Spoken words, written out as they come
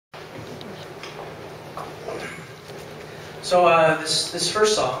So this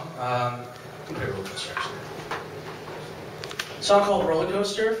first song, put a Rollercoaster actually. A song called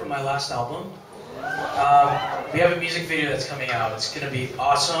Rollercoaster from my last album. We have a music video that's coming out. It's gonna be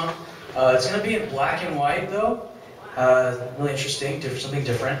awesome. It's gonna be in black and white though. Really interesting, something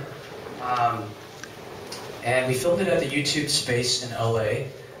different. And we filmed it at the YouTube space in LA.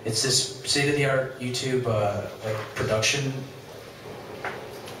 It's this state-of-the-art YouTube like production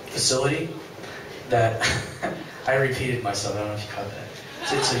facility that I repeated myself. I don't know if you caught that.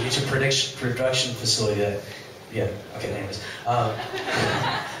 So it's a YouTube production facility that, yeah, okay, anyways.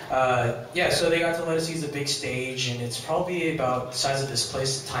 Yeah, so they got to let us use a big stage, and it's probably about the size of this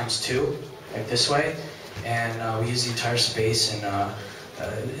place ×2, like this way. And we use the entire space, and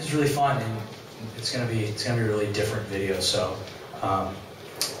it's really fun, and it's gonna be a really different video. So,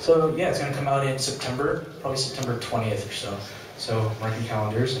 so yeah, it's gonna come out in September, probably September 20th or so. So mark your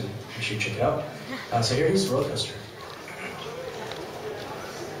calendars and make sure you check it out. So here's Rollercoaster.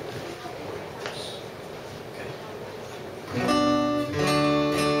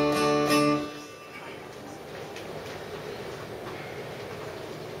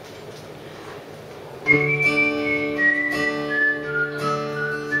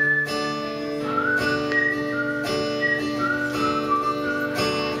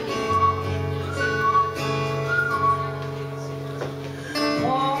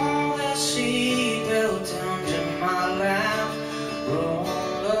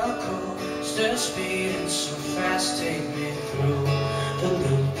 Speeding so fast, take me through the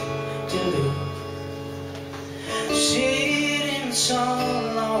loop, the loop. Sitting so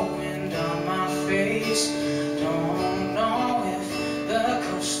low, wind on my face. Don't know if the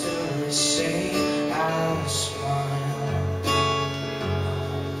coaster is safe. I'll smile,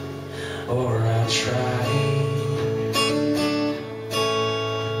 or I'll try.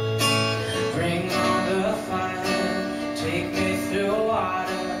 Bring on the fire, take me through water.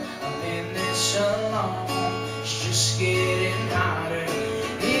 Alone, it's just getting hotter.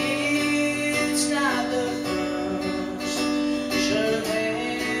 It's not the first, sure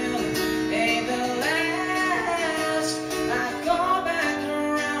hell ain't the last. I go back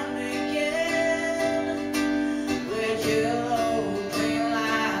around again, where yellow green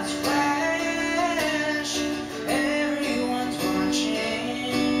lights flash. Everyone's watching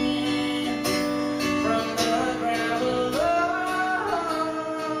from the ground below.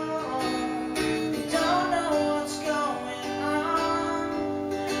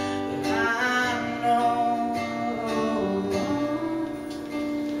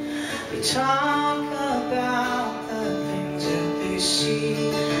 Talk about the things that they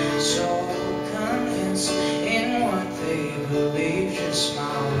see, so convinced in what they believe. Just my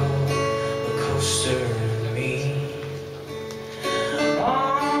roller coaster and me.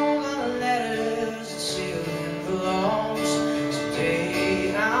 All the letters and sealed envelopes.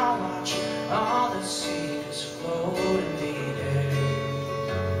 Someday I'll watch all the secrets float in the air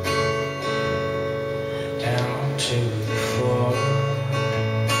down to the floor.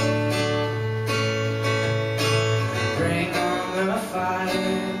 Bring on the fire,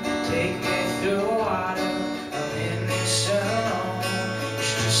 take me through water. I'm in this alone,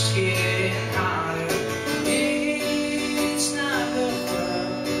 it's just getting hotter.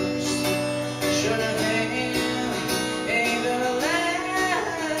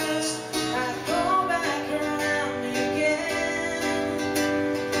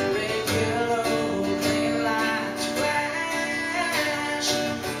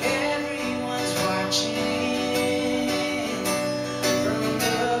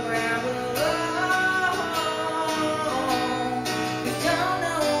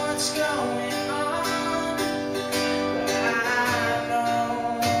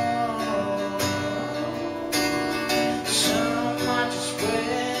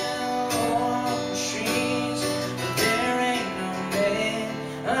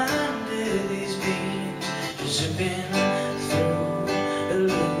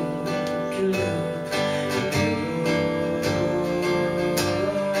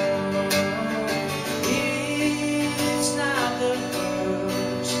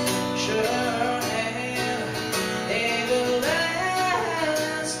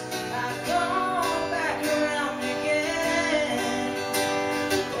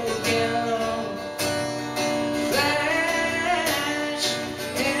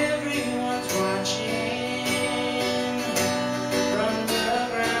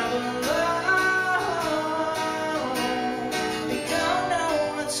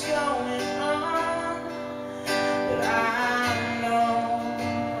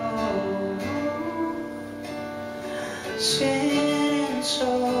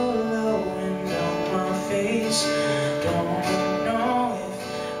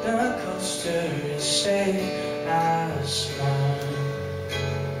 rollercoaster is safe as mine,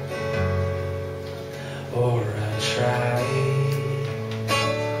 or I try.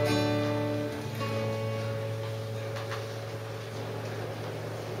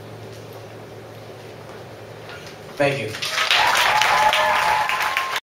 Thank you.